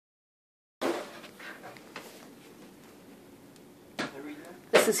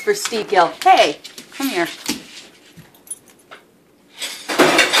This is for Steve Gill. Hey, come here.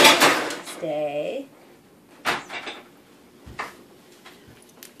 Stay.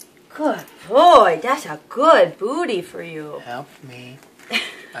 Good boy. That's a good booty for you. Help me.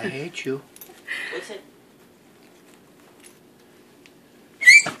 I hate you. Listen.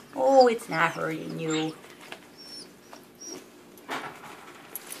 Oh, it's not hurting you.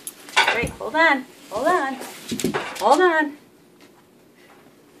 Great. Hold on. Hold on. Hold on.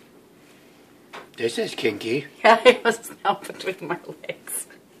 This is kinky. Yeah, it was now between my legs.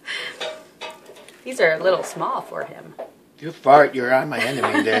 These are a little small for him. You fart, you're on my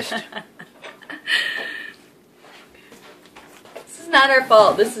enemy list. This is not our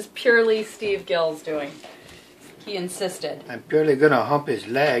fault. This is purely Steve Gill's doing. He insisted. I'm barely gonna hump his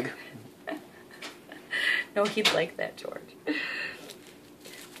leg. No, he'd like that, George.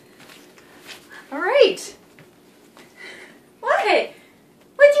 All right. What?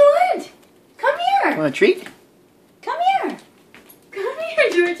 What do you want? Come here. Want a treat? Come here. Come here,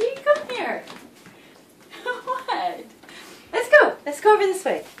 Georgie. Come here. What? Let's go. Let's go over this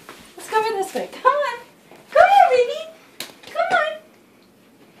way. Let's go over this way. Come on. Come here, baby. Come on.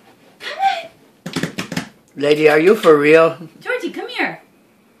 Come on. Lady, are you for real? Georgie, come here.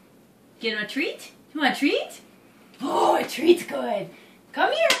 Get him a treat? You want a treat? Oh, a treat's good.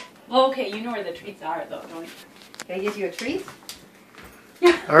 Come here. Oh, okay, you know where the treats are, though, don't you? Can I get you a treat?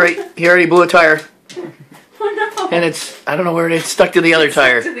 Alright, he already blew a tire. Oh, no. And it's, I don't know where it is, stuck to the other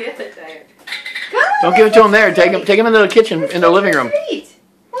tire. To the other tire. Come Don't give it to him there. Take him into the kitchen, in the living room. Treat.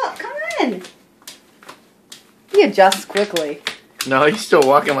 Well, come on. He adjusts quickly. No, he's still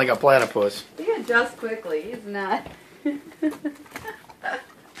walking like a platypus. He adjusts quickly. He's not.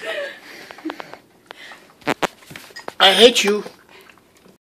 I hate you.